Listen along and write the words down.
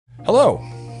Hello,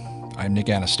 I'm Nick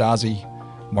Anastasi,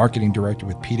 Marketing Director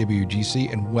with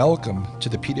PWGC, and welcome to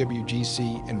the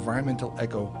PWGC Environmental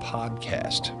Echo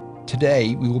Podcast.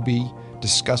 Today, we will be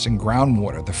discussing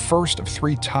groundwater, the first of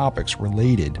three topics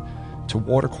related to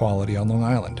water quality on Long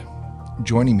Island.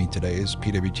 Joining me today is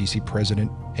PWGC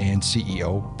President and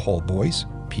CEO Paul Boyce,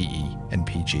 PE and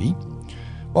PG.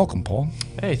 Welcome, Paul.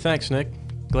 Hey, thanks, Nick.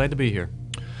 Glad to be here.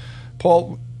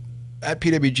 Paul, at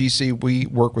PWGC, we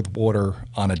work with water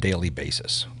on a daily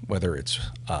basis, whether it's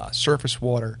surface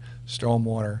water,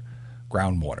 stormwater,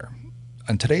 groundwater.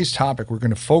 On today's topic, we're going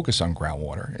to focus on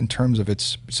groundwater in terms of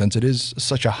since it is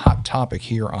such a hot topic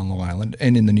here on Long Island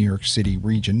and in the New York City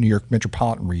region, New York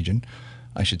metropolitan region,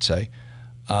 I should say,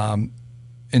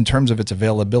 in terms of its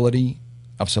availability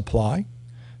of supply,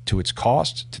 to its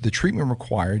cost, to the treatment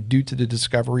required due to the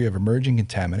discovery of emerging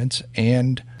contaminants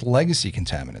and legacy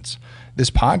contaminants.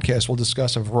 This podcast will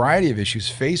discuss a variety of issues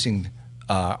facing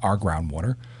our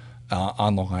groundwater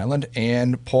on Long Island.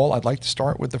 And Paul, I'd like to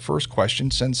start with the first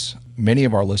question, since many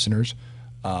of our listeners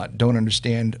don't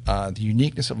understand the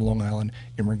uniqueness of Long Island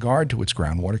in regard to its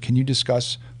groundwater. Can you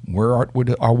discuss where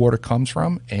our water comes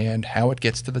from and how it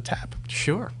gets to the tap?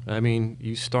 Sure. I mean,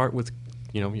 you start with,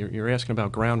 you're asking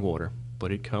about groundwater,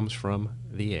 but it comes from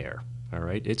the air, all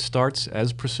right? It starts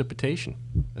as precipitation,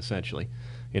 essentially.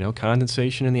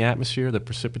 Condensation in the atmosphere that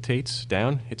precipitates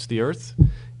down, hits the earth,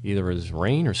 either as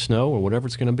rain or snow or whatever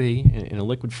it's going to be in a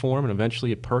liquid form, and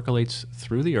eventually it percolates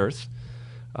through the earth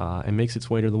and makes its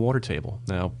way to the water table.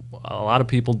 Now, a lot of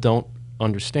people don't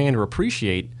understand or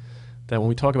appreciate that when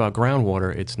we talk about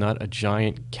groundwater, it's not a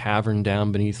giant cavern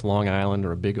down beneath Long Island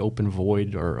or a big open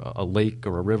void or a lake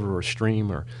or a river or a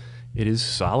stream. It is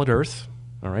solid earth,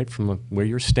 all right, from where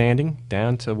you're standing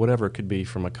down to whatever it could be,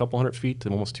 from a couple hundred feet to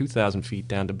almost 2,000 feet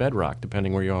down to bedrock,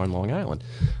 depending where you are on Long Island.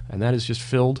 And that is just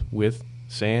filled with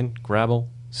sand, gravel,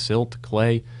 silt,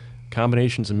 clay,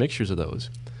 combinations and mixtures of those.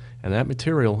 And that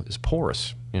material is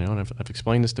porous, and I've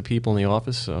explained this to people in the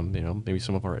office, maybe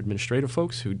some of our administrative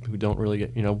folks who don't really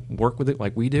get, work with it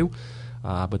like we do.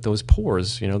 But those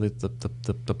pores,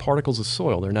 the particles of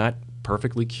soil, they're not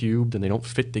perfectly cubed and they don't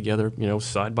fit together,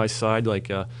 side by side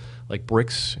like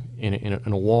bricks in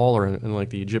a wall or in like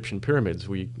the Egyptian pyramids.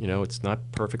 It's not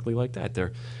perfectly like that.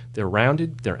 They're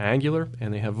rounded, they're angular,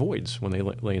 and they have voids when they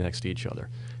lay next to each other.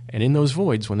 And in those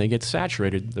voids, when they get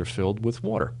saturated, they're filled with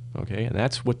water, okay? And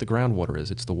that's what the groundwater is.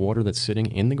 It's the water that's sitting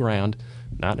in the ground,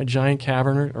 not in a giant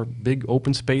cavern or big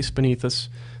open space beneath us.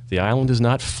 The island is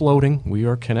not floating. We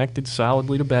are connected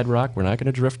solidly to bedrock. We're not going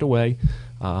to drift away,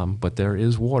 but there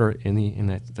is water in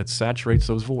that saturates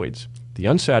those voids. The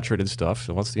unsaturated stuff,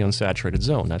 what's the unsaturated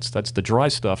zone? That's the dry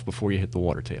stuff before you hit the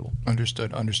water table.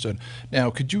 Understood.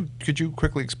 Now, could you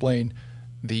quickly explain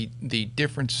the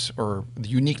difference or the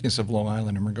uniqueness of Long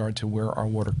Island in regard to where our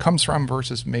water comes from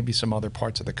versus maybe some other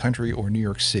parts of the country or New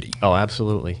York City? Oh,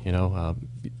 absolutely.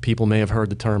 People may have heard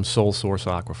the term sole source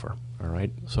aquifer, all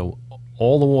right? So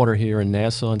all the water here in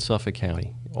Nassau and Suffolk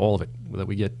County, all of it that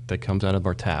we get that comes out of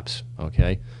our taps,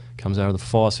 okay, comes out of the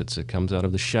faucets, it comes out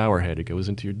of the shower head, it goes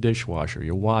into your dishwasher,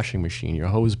 your washing machine, your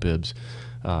hose bibs,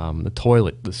 the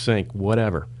toilet, the sink,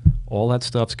 whatever. All that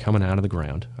stuff's coming out of the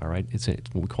ground, all right? It's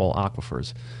what we call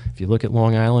aquifers. If you look at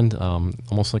Long Island,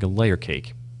 almost like a layer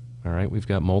cake, all right? We've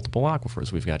got multiple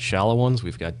aquifers. We've got shallow ones,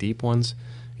 we've got deep ones.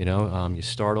 You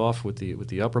start off with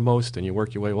the uppermost and you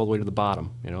work your way all the way to the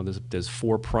bottom. There's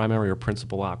four primary or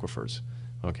principal aquifers,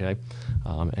 okay?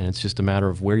 And it's just a matter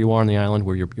of where you are on the island,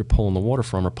 where you're pulling the water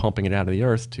from or pumping it out of the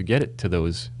earth to get it to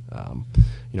those,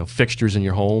 fixtures in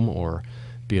your home, or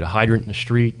be it a hydrant in the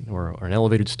street or an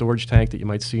elevated storage tank that you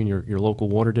might see in your local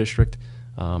water district.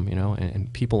 And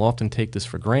people often take this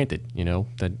for granted,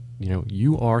 that,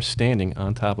 you are standing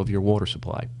on top of your water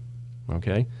supply,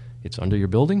 okay? It's under your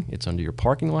building, it's under your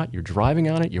parking lot, you're driving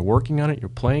on it, you're working on it, you're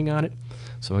playing on it.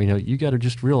 So, you got to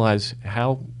just realize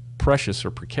how precious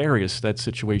or precarious that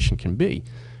situation can be,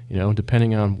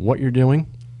 depending on what you're doing,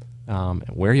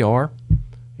 where you are,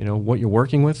 what you're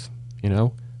working with,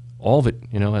 all of it,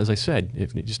 as I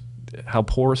said, just how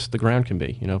porous the ground can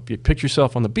be. If you picture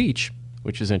yourself on the beach,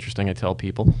 which is interesting, I tell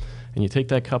people, and you take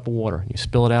that cup of water and you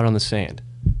spill it out on the sand,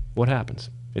 what happens?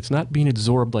 It's not being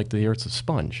absorbed like the earth's a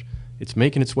sponge. It's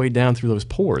making its way down through those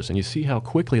pores, and you see how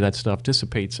quickly that stuff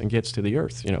dissipates and gets to the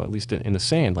earth, at least in the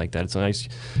sand like that. It's a nice,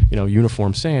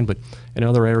 uniform sand, but in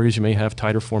other areas you may have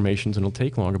tighter formations and it'll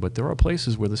take longer, but there are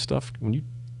places where the stuff, when you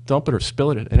dump it or spill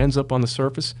it, it ends up on the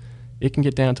surface, it can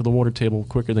get down to the water table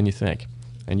quicker than you think,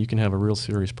 and you can have a real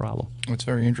serious problem. That's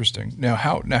very interesting. Now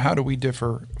how do we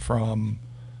differ from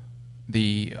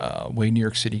the way New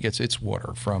York City gets its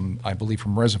water from, I believe,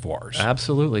 from reservoirs.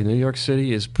 Absolutely. New York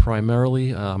City is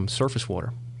primarily surface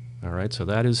water. All right, so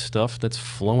that is stuff that's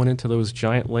flowing into those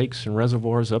giant lakes and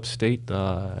reservoirs upstate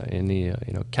in the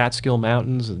Catskill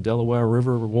Mountains, the Delaware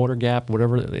River water gap,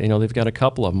 whatever. They've got a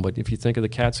couple of them. But if you think of the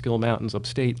Catskill Mountains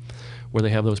upstate, where they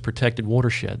have those protected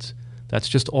watersheds, that's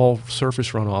just all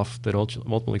surface runoff that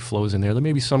ultimately flows in there. There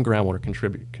may be some groundwater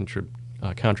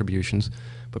contributions,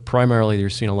 but primarily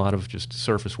you're seeing a lot of just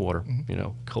surface water,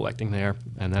 collecting there,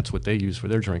 and that's what they use for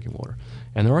their drinking water.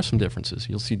 And there are some differences.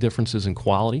 You'll see differences in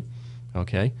quality.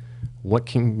 Okay. What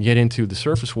can get into the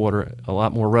surface water a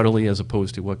lot more readily as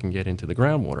opposed to what can get into the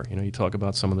groundwater. You talk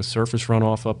about some of the surface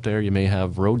runoff up there. You may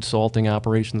have road salting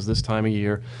operations this time of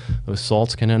year. Those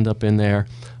salts can end up in there.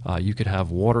 You could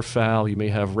have waterfowl. You may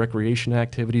have recreation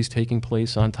activities taking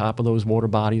place on top of those water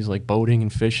bodies like boating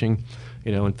and fishing,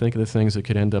 and think of the things that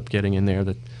could end up getting in there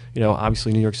that,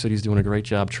 obviously New York City's doing a great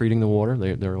job treating the water.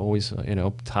 They're always,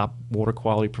 top water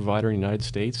quality provider in the United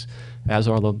States, as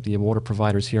are the water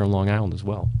providers here on Long Island as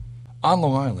well. On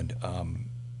Long Island,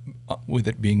 with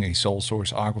it being a sole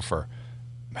source aquifer,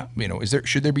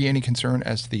 should there be any concern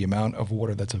as to the amount of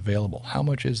water that's available? How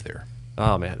much is there?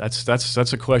 Oh man, that's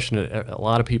a question that a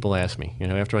lot of people ask me.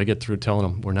 After I get through telling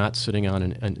them we're not sitting on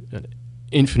an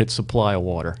infinite supply of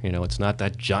water. It's not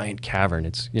that giant cavern.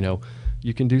 It's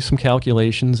you can do some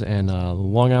calculations, and the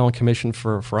Long Island Commission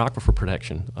for Aquifer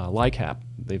Protection, LICAP,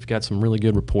 they've got some really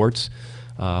good reports.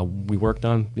 We worked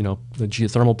on, the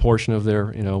geothermal portion of their,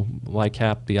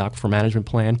 LICAP, the Aquifer Management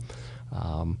Plan.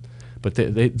 But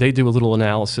they do a little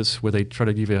analysis where they try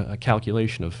to give you a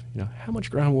calculation of, how much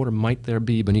groundwater might there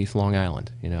be beneath Long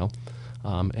Island,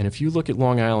 And if you look at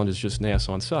Long Island as just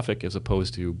Nassau and Suffolk as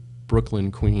opposed to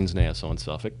Brooklyn, Queens, Nassau, and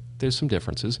Suffolk, there's some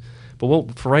differences.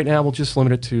 But for right now, we'll just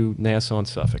limit it to Nassau and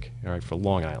Suffolk, all right, for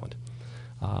Long Island.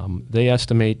 They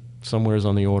estimate somewhere's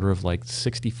on the order of like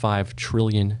 65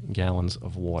 trillion gallons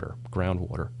of water,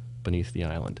 groundwater, beneath the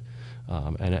island.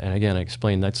 And again, I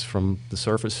explained that's from the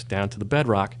surface down to the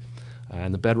bedrock.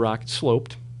 And the bedrock is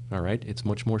sloped, all right? It's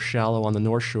much more shallow on the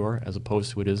North Shore as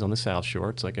opposed to it is on the South Shore.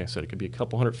 It's like I said, it could be a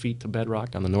couple hundred feet to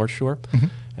bedrock on the North Shore. Mm-hmm.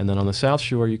 And then on the South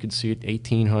Shore, you could see it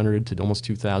 1,800 to almost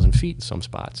 2,000 feet in some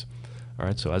spots. All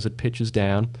right, so as it pitches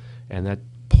down, and that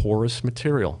porous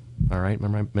material, all right?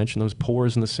 Remember I mentioned those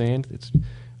pores in the sand? It's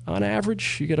on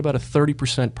average, you get about a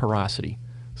 30% porosity.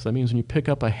 So that means when you pick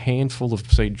up a handful of,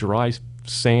 say, dry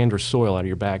sand or soil out of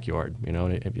your backyard,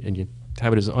 and you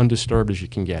have it as undisturbed as you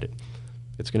can get it,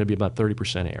 it's going to be about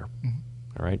 30% air,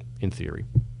 all right, in theory.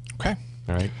 Okay.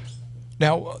 All right.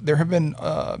 Now, there have been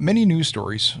many news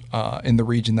stories in the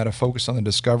region that have focused on the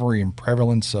discovery and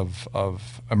prevalence of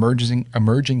emerging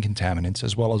contaminants,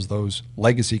 as well as those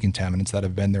legacy contaminants that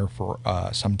have been there for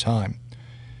some time.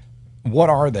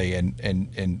 What are they?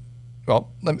 And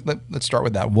well, let's start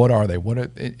with that. What are they? What are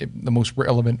the most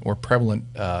relevant or prevalent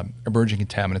emerging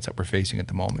contaminants that we're facing at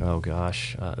the moment? Oh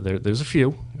gosh, there's a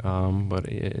few, but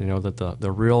that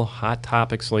the real hot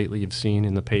topics lately you've seen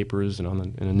in the papers and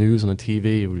in the news and the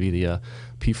TV would be the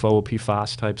PFOA,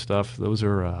 PFAS type stuff. Those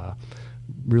are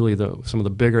really some of the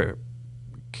bigger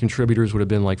contributors would have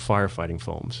been like firefighting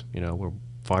foams. Where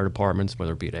fire departments,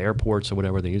 whether it be at airports or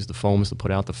whatever, they use the foams to put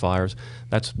out the fires.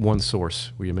 That's one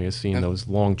source where you may have seen those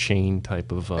long chain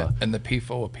type of... and the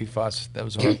PFOA, PFAS,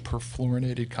 those are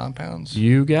perfluorinated compounds?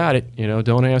 You got it.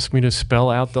 Don't ask me to spell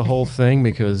out the whole thing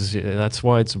because that's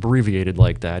why it's abbreviated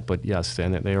like that. But yes,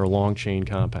 and they are long chain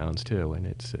compounds too,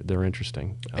 and they're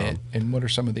interesting. And what are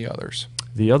some of the others?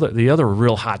 The other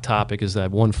real hot topic is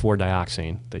that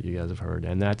 1,4-dioxane that you guys have heard,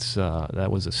 and that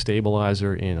was a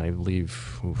stabilizer in, I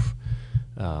believe...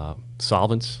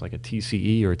 solvents like a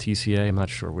TCE or a TCA. I'm not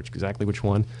sure exactly which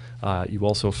one. You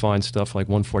also find stuff like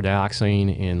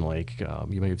 1,4-dioxane in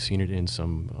you may have seen it in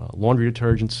some laundry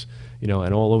detergents, and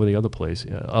all over the other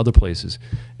places.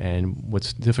 And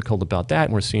what's difficult about that,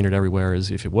 and we're seeing it everywhere,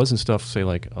 is if it wasn't stuff, say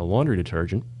like a laundry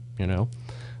detergent,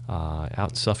 out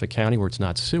in Suffolk County where it's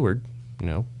not sewered,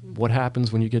 what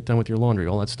happens when you get done with your laundry?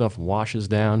 All that stuff washes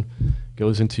down,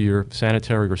 goes into your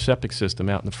sanitary or septic system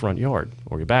out in the front yard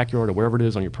or your backyard or wherever it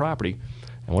is on your property.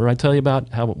 And what did I tell you about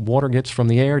how water gets from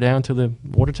the air down to the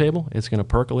water table? It's going to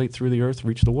percolate through the earth,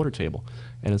 reach the water table,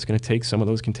 and it's going to take some of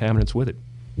those contaminants with it,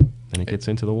 and it gets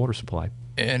into the water supply.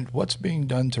 And what's being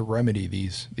done to remedy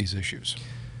these issues?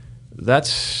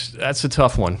 That's a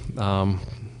tough one.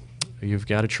 You've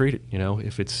got to treat it.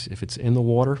 If it's in the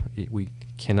water, we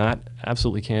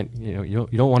absolutely can't. You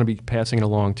don't want to be passing it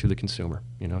along to the consumer.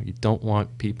 You don't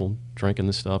want people drinking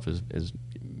this stuff. As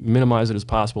minimize it as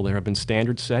possible. There have been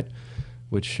standards set,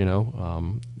 which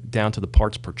down to the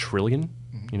parts per trillion.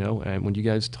 you know, and when you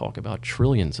guys talk about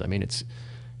trillions, I mean,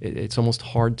 it's almost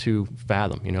hard to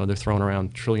fathom. You know, they're throwing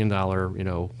around $1 trillion, you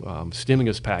know,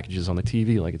 stimulus packages on the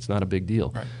TV like it's not a big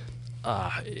deal.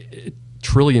 Right.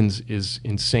 Trillions is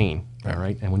insane, Right. all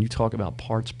right? And when you talk about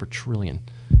parts per trillion,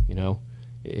 you know,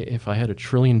 if I had 1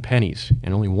 trillion pennies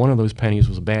and only one of those pennies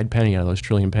was a bad penny out of those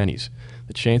trillion pennies,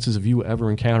 the chances of you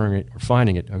ever encountering it or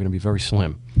finding it are going to be very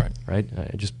slim, Right.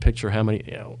 right? Just picture how many,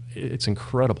 you know, it's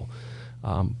incredible.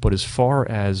 But as far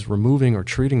as removing or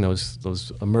treating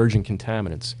those emerging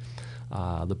contaminants,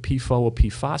 the PFOA or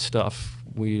PFAS stuff,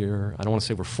 I don't want to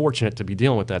say we're fortunate to be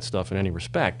dealing with that stuff in any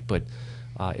respect, but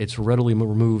it's readily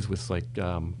removed with like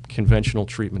conventional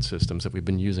treatment systems that we've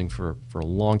been using for a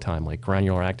long time, like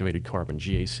granular activated carbon,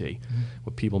 GAC,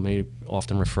 what people may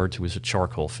often refer to as a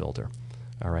charcoal filter.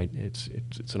 All right, it's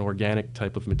an organic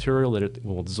type of material that it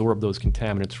will absorb those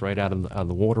contaminants right out of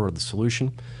the water or the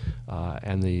solution.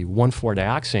 And the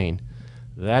 1,4-dioxane,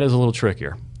 that is a little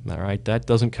trickier. All right, that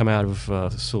doesn't come out of the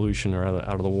solution or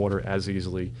out of the water as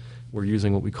easily. We're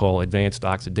using what we call advanced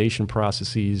oxidation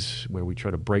processes, where we try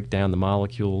to break down the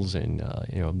molecules and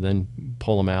you know, then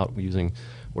pull them out using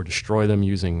or destroy them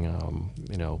using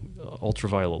you know,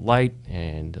 ultraviolet light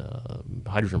and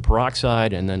hydrogen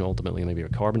peroxide, and then ultimately maybe a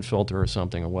carbon filter or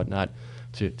something or whatnot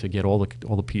to get all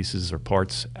the pieces or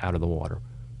parts out of the water.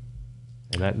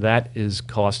 And that is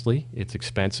costly. It's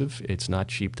expensive. It's not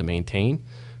cheap to maintain.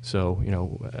 So, you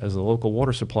know, as the local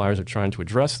water suppliers are trying to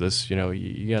address this, you know,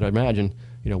 you got to imagine,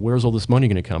 you know, where's all this money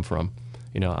going to come from?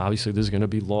 You know, obviously there's going to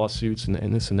be lawsuits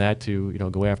and this and that to, you know,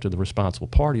 go after the responsible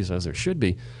parties, as there should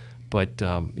be. But,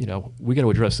 you know, we got to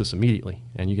address this immediately.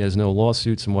 And you guys know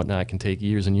lawsuits and whatnot can take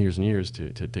years and years and years to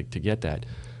get that.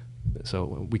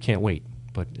 So we can't wait.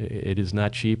 But it is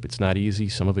not cheap. It's not easy.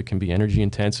 Some of it can be energy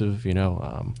intensive. You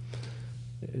know,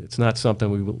 it's not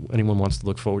something anyone wants to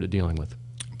look forward to dealing with.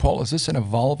 Paul, is this an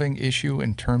evolving issue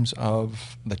in terms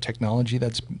of the technology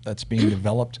that's being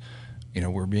developed? You know,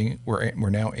 we're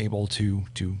now able to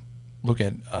look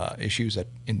at issues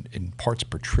in parts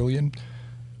per trillion.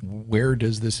 Where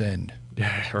does this end?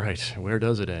 Yeah, right. Where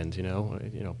does it end? You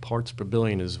know, parts per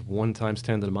billion is 1 times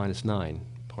 10 to the minus 9.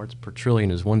 Parts per trillion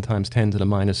is 1 times 10 to the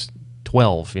minus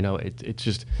 12. You know, it's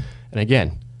just, and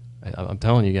again, I'm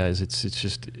telling you guys, it's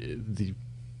just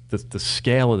the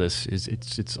scale of this is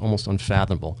it's almost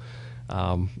unfathomable.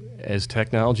 As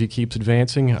technology keeps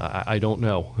advancing, I don't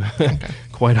know,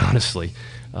 quite honestly.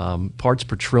 Parts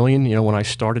per trillion, you know, when I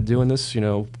started doing this, you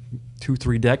know,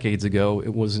 2-3 decades ago, it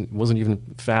wasn't even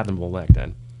fathomable back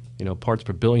then. You know, parts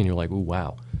per billion, you're like, ooh,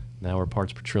 wow. Now we're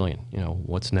parts per trillion. You know,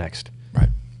 what's next? Right.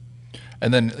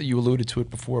 And then you alluded to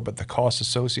it before, but the costs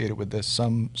associated with this,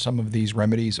 some of these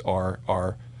remedies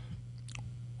are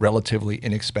relatively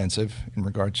inexpensive in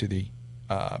regard to the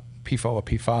PFOA or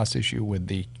PFAS issue with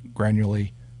the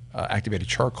granularly activated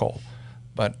charcoal.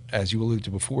 But as you alluded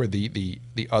to before, the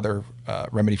other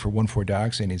remedy for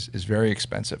 1,4-dioxane is very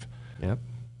expensive. Yep.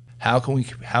 How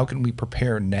can we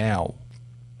prepare now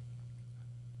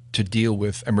to deal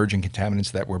with emerging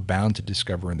contaminants that we're bound to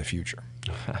discover in the future?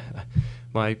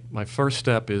 My first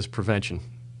step is prevention.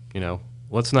 You know,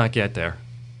 let's not get there.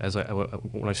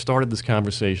 When I started this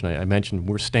conversation, I mentioned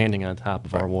we're standing on top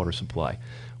of our water supply.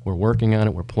 We're working on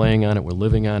it. We're playing on it. We're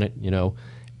living on it. You know,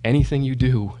 anything you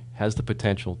do has the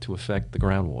potential to affect the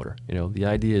groundwater. You know, the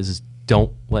idea is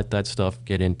don't let that stuff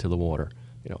get into the water.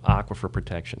 You know, aquifer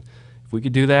protection. If we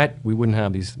could do that, we wouldn't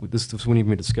have this wouldn't even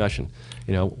be a discussion.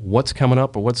 You know, what's coming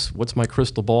up or what's my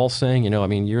crystal ball saying? You know, I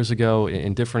mean, years ago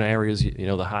in different areas, you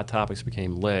know, the hot topics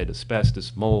became lead,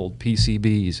 asbestos, mold,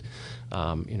 PCBs.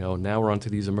 You know, now we're onto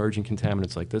these emerging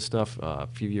contaminants like this stuff. A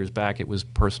few years back, it was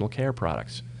personal care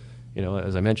products. You know,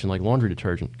 as I mentioned, like laundry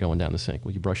detergent going down the sink.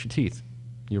 Well, you brush your teeth,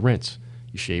 you rinse,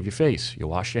 you shave your face, you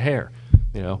wash your hair.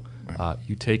 You know,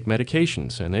 you take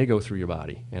medications and they go through your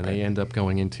body and they end up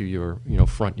going into your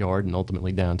front yard and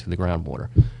ultimately down to the groundwater.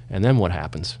 And then what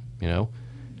happens? You know,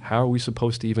 how are we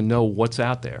supposed to even know what's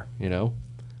out there? You know,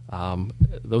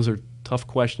 those are tough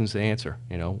questions to answer.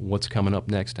 You know, what's coming up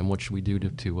next and what should we do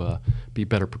to be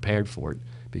better prepared for it?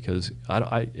 Because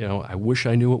I wish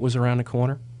I knew what was around the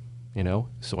corner. You know,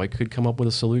 so I could come up with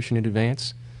a solution in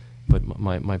advance. But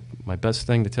my best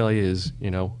thing to tell you is,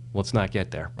 you know, let's not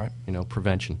get there. Right. You know,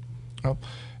 prevention. Well,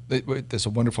 there's a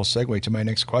wonderful segue to my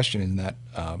next question in that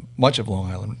much of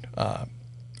Long Island,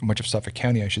 much of Suffolk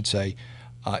County, I should say,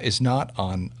 is not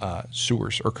on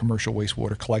sewers or commercial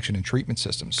wastewater collection and treatment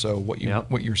systems. So what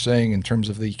you're saying in terms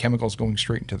of the chemicals going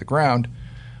straight into the ground,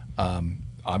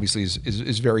 obviously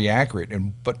is very accurate.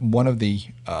 But one of the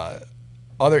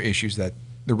other issues that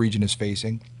the region is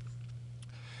facing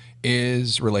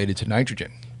is related to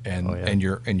nitrogen. and Oh,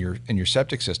 yeah. and your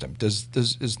septic system.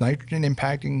 Is nitrogen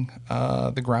impacting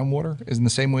the groundwater? Is in the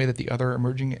same way that the other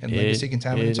emerging and legacy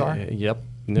contaminants are? Yep.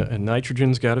 And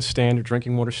nitrogen's got a standard,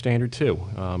 drinking water standard too.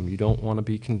 You don't want to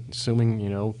be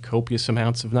consuming, copious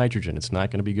amounts of nitrogen. It's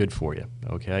not going to be good for you.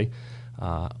 Okay.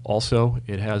 Also,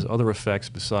 it has other effects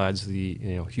besides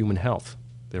the human health.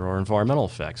 There are environmental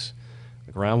effects.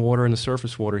 The groundwater and the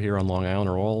surface water here on Long Island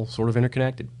are all sort of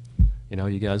interconnected.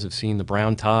 You guys have seen the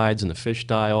brown tides and the fish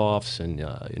die-offs and,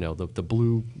 the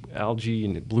blue algae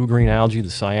and the blue-green algae, the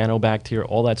cyanobacteria,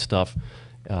 all that stuff.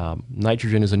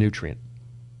 Nitrogen is a nutrient.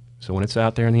 So when it's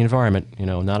out there in the environment,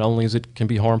 not only can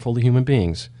be harmful to human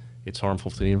beings, it's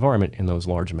harmful to the environment in those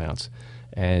large amounts.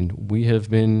 And we have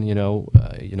been,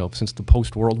 since the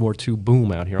post-World War II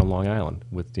boom out here on Long Island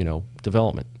with,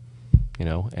 development,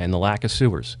 and the lack of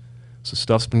sewers. So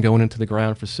stuff's been going into the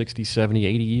ground for 60, 70,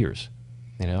 80 years,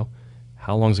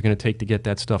 How long is it going to take to get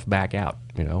that stuff back out,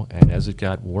 And as it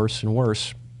got worse and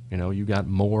worse, you got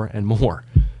more and more.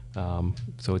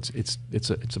 So it's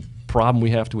a problem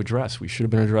we have to address. We should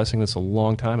have been addressing this a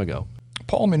long time ago.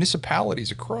 Paul,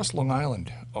 municipalities across Long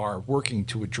Island are working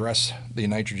to address the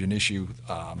nitrogen issue.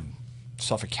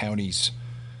 Suffolk County's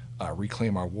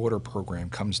Reclaim Our Water program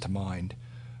comes to mind.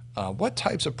 What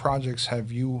types of projects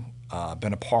have you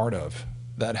been a part of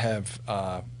that have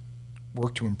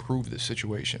worked to improve this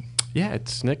situation? Yeah,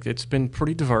 Nick, it's been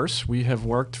pretty diverse. We have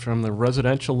worked from the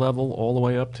residential level all the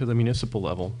way up to the municipal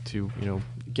level to,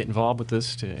 get involved with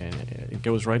this. And it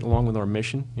goes right along with our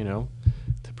mission,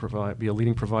 to be a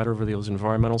leading provider of those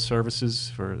environmental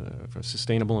services for a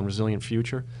sustainable and resilient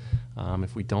future.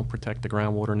 If we don't protect the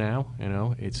groundwater now,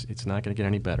 it's not going to get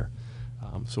any better.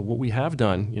 So what we have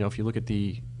done, if you look at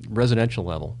the residential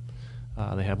level,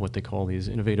 they have what they call these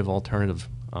innovative alternative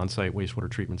on-site wastewater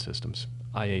treatment systems,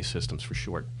 IA systems for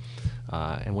short.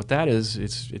 And what that is,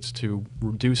 it's to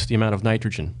reduce the amount of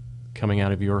nitrogen coming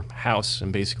out of your house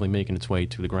and basically making its way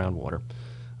to the groundwater.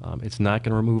 It's not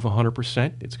going to remove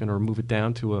 100%. It's going to remove it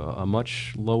down to a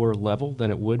much lower level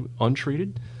than it would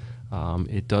untreated.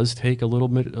 It does take a little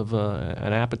bit of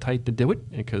an appetite to do it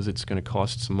because it's going to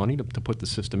cost some money to put the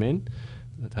system in,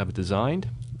 to have it designed,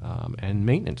 and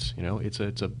maintenance. It's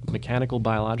a mechanical,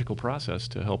 biological process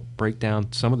to help break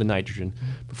down some of the nitrogen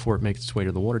before it makes its way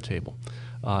to the water table.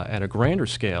 At a grander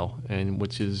scale, and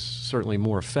which is certainly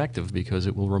more effective because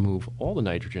it will remove all the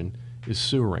nitrogen, is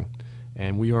sewering.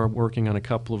 And we are working on a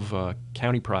couple of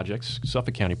county projects,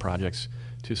 Suffolk County projects,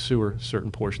 to sewer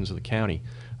certain portions of the county.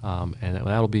 And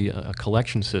that'll be a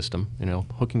collection system,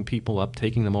 hooking people up,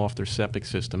 taking them off their septic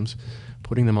systems,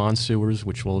 putting them on sewers,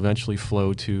 which will eventually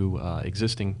flow to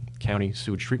existing county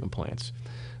sewage treatment plants.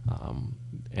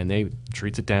 And they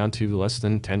treats it down to less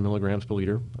than 10 milligrams per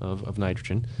liter of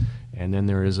nitrogen. And then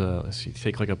there is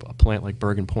take like a plant like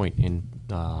Bergen Point in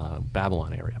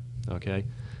Babylon area, okay?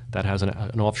 That has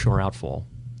an offshore outfall,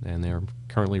 and they're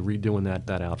currently redoing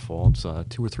that outfall. It's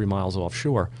 2 or 3 miles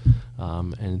offshore,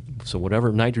 and so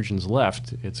whatever nitrogen's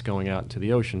left, it's going out into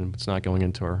the ocean. It's not going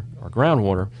into our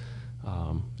groundwater.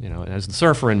 As the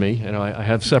surfer in me, I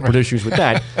have separate issues with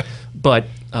that, but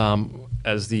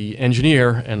as the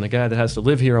engineer and the guy that has to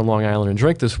live here on Long Island and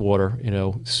drink this water,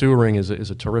 sewering is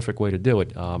a terrific way to do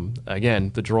it.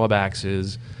 Again, the drawbacks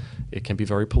is it can be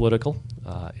very political.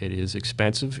 It is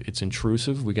expensive. It's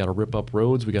intrusive. We got to rip up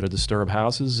roads. We got to disturb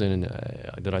houses. And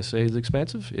did I say it's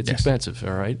expensive? It's expensive.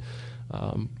 All right,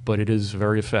 but it is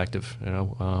very effective.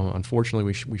 Unfortunately,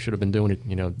 we should have been doing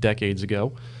it decades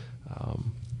ago.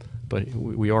 But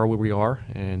we are where we are,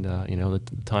 and the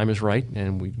time is right,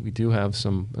 and we do have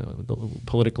some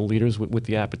political leaders with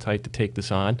the appetite to take this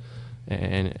on.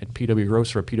 And at PW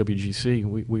Grosser, at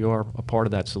PWGC, we are a part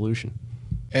of that solution.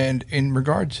 And in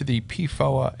regard to the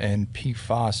PFOA and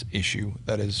PFAS issue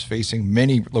that is facing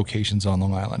many locations on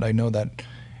Long Island, I know that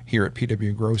here at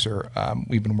PW Grosser,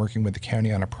 we've been working with the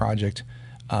county on a project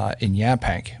in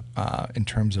Yaphank in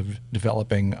terms of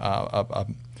developing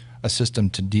a system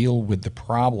to deal with the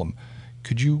problem.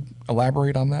 Could you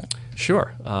elaborate on that?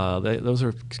 Sure. Those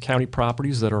are county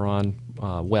properties that are on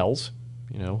wells.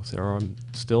 There are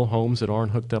still homes that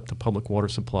aren't hooked up to public water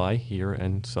supply here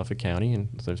in Suffolk County, and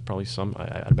there's probably some,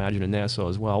 I'd imagine, in Nassau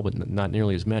as well, but not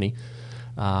nearly as many.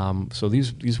 So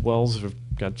these wells have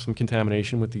got some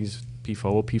contamination with these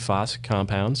PFOA, PFAS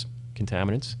compounds,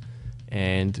 contaminants,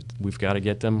 and we've got to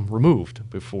get them removed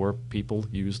before people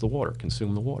use the water,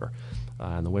 consume the water.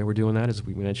 And the way we're doing that, as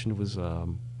we mentioned, was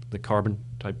the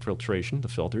carbon-type filtration, the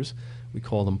filters. We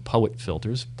call them POET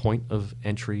filters, point of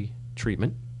entry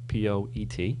treatment.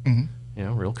 POET,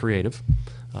 real creative.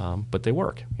 but they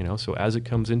work. So as it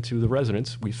comes into the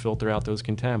residence, we filter out those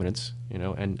contaminants.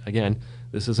 And again,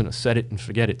 this isn't a set it and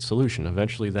forget it solution.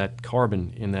 Eventually, that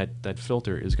carbon in that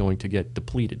filter is going to get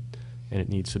depleted, and it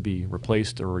needs to be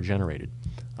replaced or regenerated.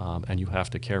 And you have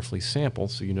to carefully sample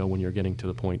so you know when you're getting to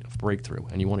the point of breakthrough.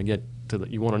 And you want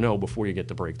to know before you get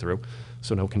to breakthrough,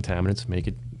 so no contaminants make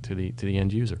it to the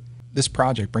end user. This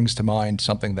project brings to mind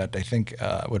something that I think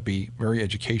would be very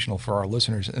educational for our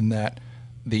listeners, in that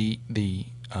the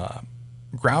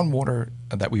groundwater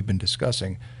that we've been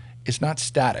discussing is not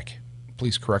static.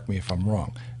 Please correct me if I'm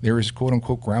wrong. There is quote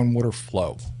unquote groundwater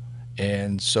flow.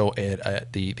 And so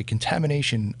the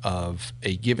contamination of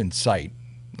a given site,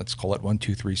 let's call it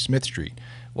 123 Smith Street,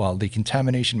 while the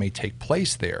contamination may take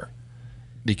place there,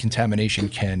 the contamination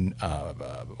can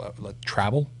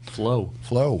flow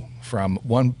from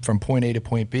point A to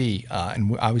point B,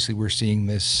 and obviously we're seeing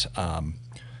this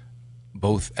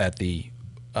both at the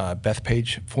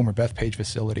former Bethpage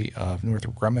facility of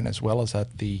Northrop Grumman, as well as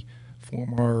at the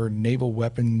former Naval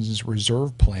Weapons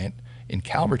Reserve plant in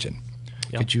Calverton.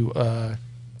 Yep. Could you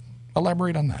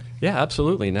elaborate on that? Yeah,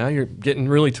 absolutely. Now you're getting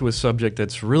really to a subject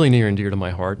that's really near and dear to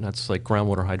my heart, and that's like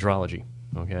groundwater hydrology.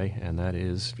 Okay, and that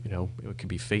is, it could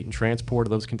be fate and transport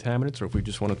of those contaminants, or if we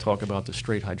just want to talk about the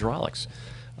straight hydraulics.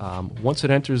 Once it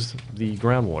enters the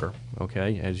groundwater,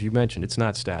 okay, as you mentioned, it's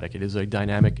not static. It is a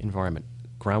dynamic environment.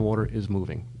 Groundwater is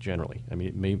moving generally. I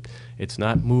mean, it's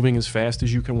not moving as fast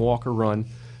as you can walk or run,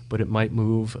 but it might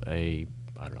move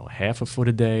half a foot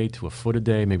a day to a foot a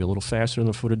day, maybe a little faster than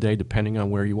a foot a day, depending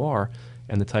on where you are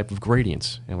and the type of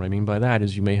gradients. And what I mean by that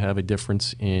is you may have a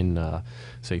difference in,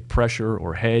 say, pressure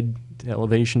or head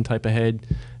elevation type of head,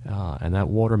 and that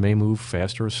water may move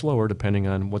faster or slower depending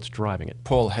on what's driving it.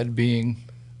 Paul, head being?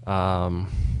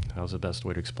 How's the best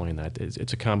way to explain that?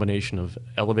 It's a combination of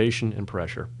elevation and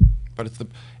pressure. But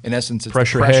in essence, it's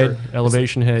pressure the pressure head,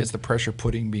 elevation head. It's the pressure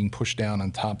being pushed down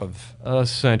on top of.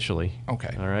 Essentially.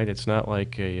 Okay. All right. It's not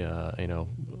like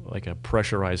like a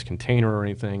pressurized container or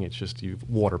anything. It's just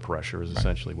water pressure is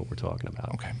essentially what we're talking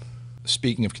about. Okay.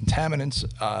 Speaking of contaminants,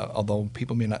 although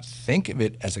people may not think of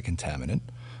it as a contaminant,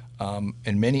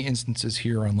 in many instances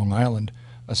here on Long Island,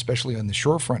 especially on the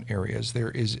shorefront areas,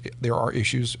 there are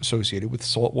issues associated with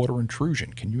saltwater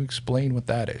intrusion. Can you explain what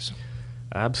that is?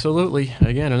 Absolutely.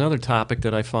 Again, another topic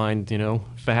that I find,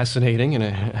 fascinating, and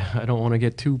I don't want to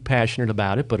get too passionate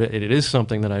about it, but it is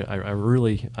something that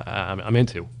I'm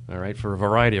into, all right, for a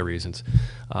variety of reasons.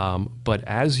 But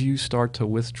as you start to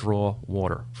withdraw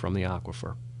water from the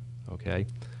aquifer, okay,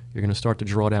 you're going to start to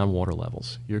draw down water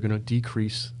levels. You're going to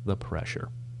decrease the pressure,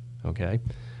 okay?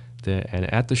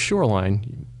 And at the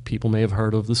shoreline, people may have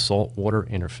heard of the saltwater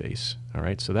interface, all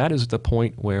right? So that is the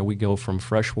point where we go from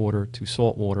freshwater to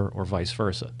saltwater or vice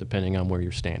versa, depending on where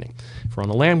you're standing. If we're on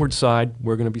the landward side,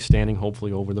 we're going to be standing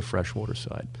hopefully over the freshwater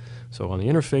side. So on the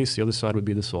interface, the other side would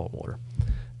be the saltwater.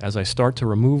 As I start to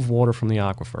remove water from the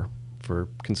aquifer for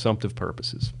consumptive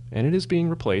purposes, and it is being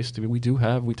replaced,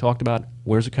 we talked about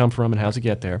where's it come from and how's it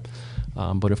get there,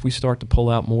 but if we start to pull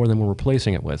out more than we're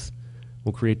replacing it with,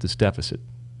 we'll create this deficit.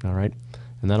 All right,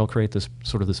 and that'll create this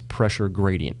pressure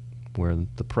gradient where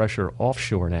the pressure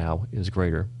offshore now is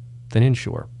greater than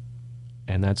inshore,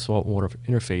 and that saltwater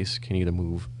interface can either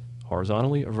move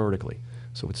horizontally or vertically.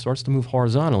 So if it starts to move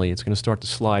horizontally, it's going to start to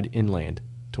slide inland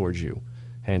towards you,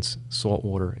 hence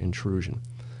saltwater intrusion.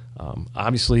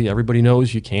 Obviously, everybody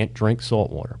knows you can't drink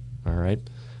saltwater. All right.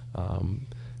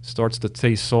 Starts to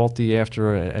taste salty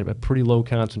after at pretty low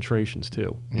concentrations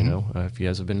too. If you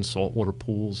guys have been in saltwater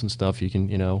pools and stuff, you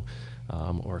can,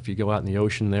 or if you go out in the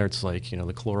ocean there, it's like,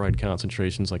 the chloride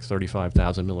concentration's like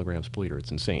 35,000 milligrams per liter.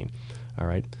 It's insane. All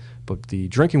right. But the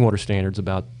drinking water standard's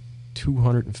about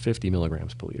 250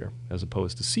 milligrams per liter, as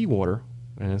opposed to seawater,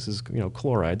 and this is,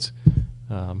 chlorides,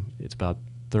 it's about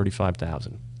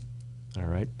 35,000. All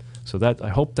right. So I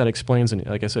hope that explains, and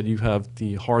like I said, you have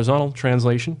the horizontal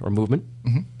translation or movement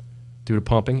due to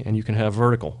pumping, and you can have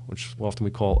vertical, which often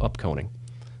we call upconing.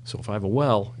 So if I have a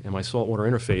well and my saltwater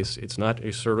interface, it's not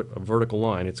a vertical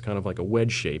line, it's kind of like a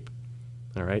wedge shape,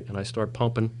 all right? And I start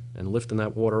pumping and lifting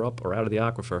that water up or out of the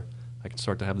aquifer, I can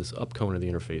start to have this upcone of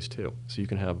the interface too. So you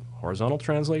can have horizontal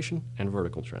translation and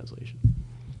vertical translation.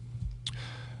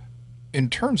 In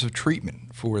terms of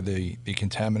treatment for the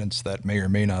contaminants that may or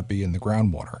may not be in the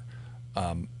groundwater,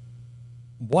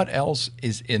 what else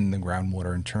is in the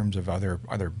groundwater in terms of are there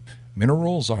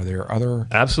minerals? Are there other?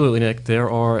 Absolutely, Nick.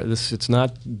 It's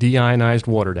not deionized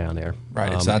water down there.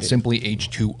 Right. It's not simply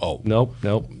H2O.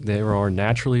 Nope. There are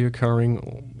naturally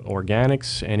occurring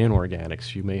organics and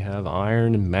inorganics. You may have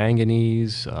iron and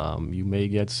manganese. You may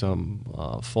get some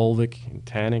fulvic and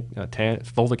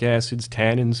fulvic acids,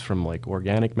 tannins from like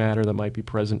organic matter that might be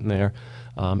present in there.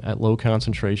 At low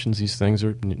concentrations, these things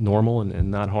are normal and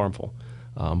not harmful.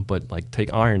 But like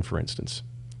take iron, for instance.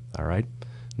 All right?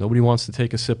 Nobody wants to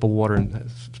take a sip of water and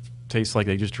taste like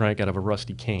they just drank out of a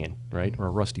rusty can, right, or a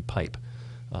rusty pipe.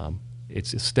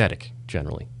 It's aesthetic,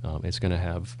 generally. It's going to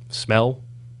have smell.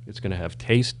 It's going to have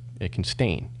taste. It can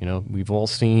stain. You know, we've all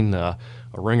seen a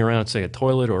ring around, say, a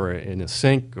toilet or in a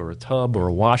sink or a tub or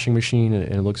a washing machine,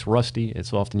 and it looks rusty.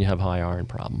 It's often you have high iron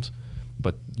problems.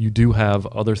 But you do have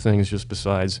other things just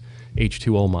besides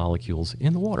H2O molecules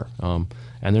in the water, and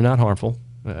they're not harmful.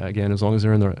 Again, as long as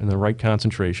they're in the right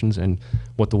concentrations. And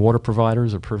what the water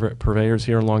providers or purveyors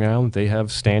here in Long Island, they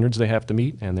have standards they have to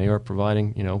meet, and they are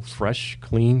providing, you know, fresh,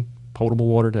 clean, potable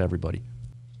water to everybody.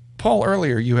 Paul,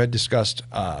 earlier you had discussed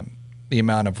the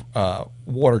amount of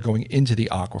water going into the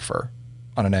aquifer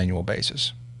on an annual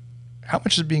basis. How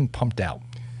much is being pumped out?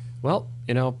 Well,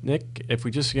 you know, Nick, if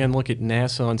we just again look at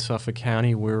Nassau and Suffolk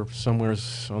County, we're somewhere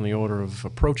on the order of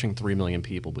approaching 3 million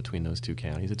people between those two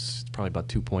counties. It's probably about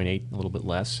 2.8, a little bit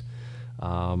less.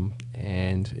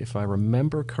 And if I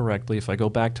remember correctly, if I go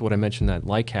back to what I mentioned, that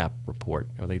LICAP report,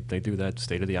 you know, they do that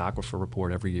State of the Aquifer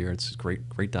report every year. It's a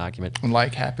great document. And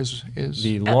LICAP is?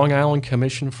 The Long Island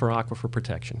Commission for Aquifer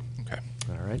Protection. Okay.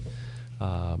 All right.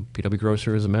 PW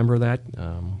Grosser is a member of that.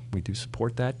 We do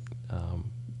support that.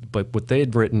 But what they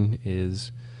had written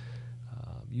is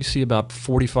you see about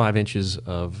 45 inches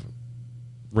of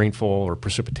rainfall or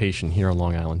precipitation here on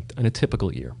Long Island in a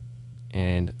typical year.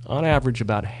 And on average,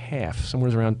 about half,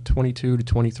 somewhere around 22 to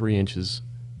 23 inches,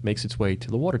 makes its way to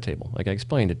the water table. Like I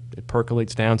explained, it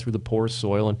percolates down through the porous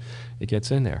soil and it gets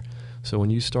in there. So when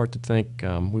you start to think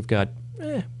we've got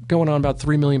going on about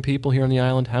 3 million people here on the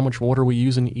island, how much water are we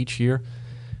using each year?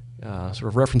 Sort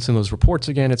of referencing those reports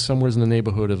again, it's somewhere in the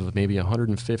neighborhood of maybe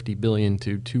 150 billion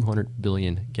to 200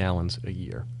 billion gallons a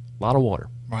year. A lot of water.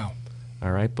 Wow.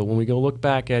 All right, but when we go look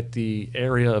back at the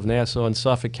area of Nassau and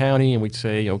Suffolk County and we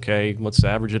say, okay, let's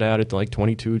average it out at like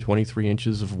 22, 23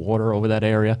 inches of water over that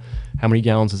area, how many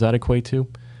gallons does that equate to?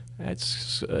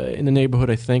 That's in the neighborhood,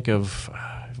 I think, of,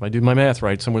 if I do my math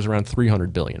right, somewhere around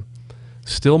 300 billion.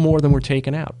 Still more than we're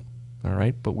taking out, all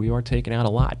right? But we are taking out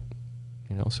a lot.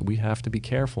 You know, so we have to be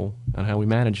careful on how we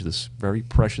manage this very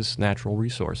precious natural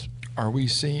resource. Are we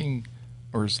seeing,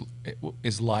 or is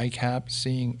LICAP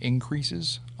seeing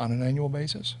increases on an annual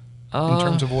basis in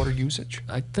terms of water usage?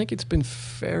 I think it's been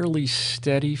fairly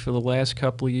steady for the last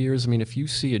couple of years. I mean, if you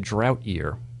see a drought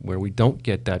year where we don't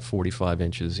get that 45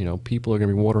 inches, you know, people are going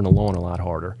to be watering the lawn a lot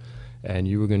harder. And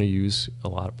you are going to use a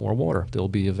lot more water. There'll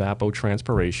be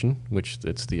evapotranspiration, which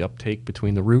it's the uptake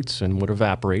between the roots and what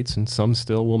evaporates, and some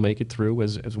still will make it through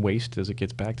as waste as it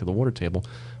gets back to the water table.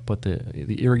 But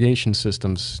the irrigation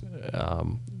systems,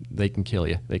 they can kill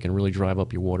you. They can really drive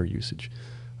up your water usage.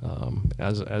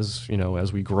 As you know,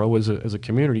 as we grow as a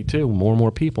community too, more and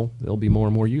more people, there'll be more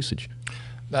and more usage.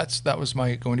 That was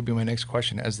going to be my next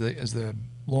question. As the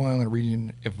Long Island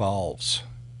region evolves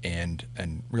and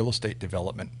real estate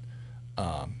development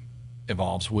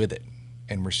evolves with it,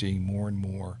 and we're seeing more and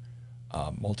more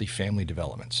multifamily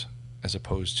developments as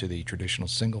opposed to the traditional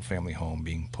single-family home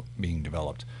being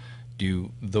developed.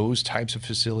 Do those types of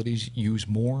facilities use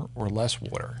more or less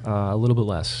water? A little bit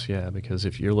less, yeah, because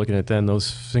if you're looking at then those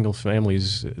single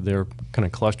families, they're kind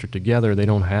of clustered together. They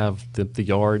don't have the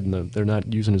yard, and they're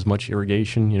not using as much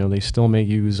irrigation. You know, they still may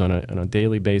use on a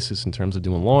daily basis in terms of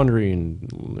doing laundry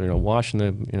and, you know,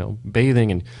 washing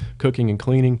bathing and cooking and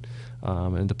cleaning.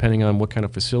 And depending on what kind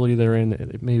of facility they're in,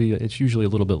 it's usually a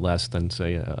little bit less than,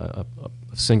 say, a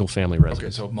single-family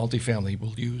residence. Okay, so multifamily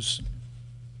will use,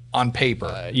 on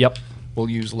paper, yep, will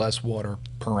use less water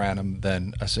per annum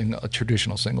than a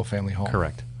traditional single-family home.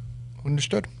 Correct.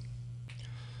 Understood.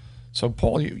 So,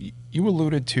 Paul, you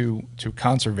alluded to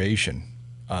conservation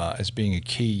as being a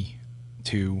key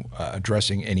to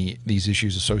addressing these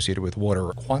issues associated with water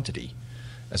quantity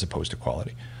as opposed to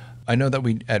quality. I know that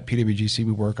we at PWGC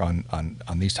we work on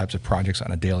these types of projects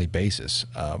on a daily basis.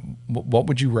 What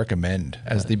would you recommend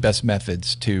as the best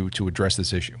methods to address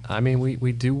this issue? I mean,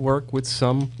 we do work with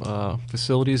some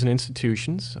facilities and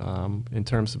institutions in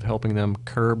terms of helping them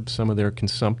curb some of their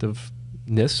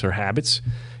consumptiveness or habits.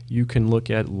 You can look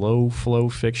at low-flow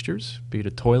fixtures, be it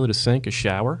a toilet, a sink, a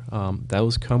shower.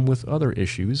 Those come with other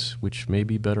issues, which may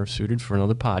be better suited for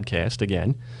another podcast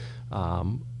again.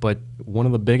 But one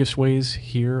of the biggest ways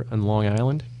here on Long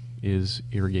Island is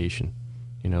irrigation.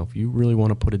 You know, if you really want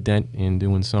to put a dent in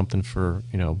doing something for,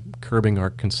 you know, curbing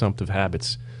our consumptive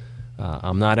habits,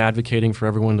 I'm not advocating for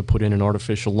everyone to put in an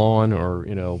artificial lawn or,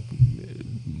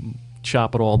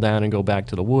 chop it all down and go back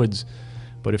to the woods.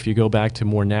 But if you go back to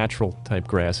more natural type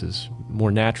grasses,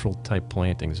 more natural type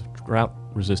plantings,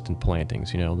 drought-resistant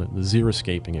plantings, the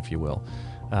xeriscaping, if you will,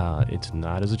 it's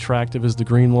not as attractive as the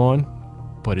green lawn,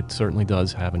 but it certainly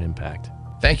does have an impact.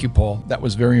 Thank you, Paul. That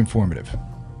was very informative.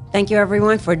 Thank you,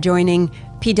 everyone, for joining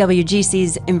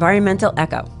PWGC's Environmental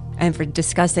Echo and for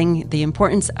discussing the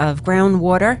importance of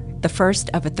groundwater, the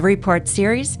first of a 3-part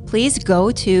series. Please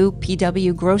go to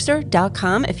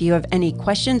pwgrocer.com if you have any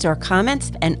questions or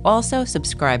comments, and also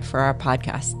subscribe for our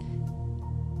podcast.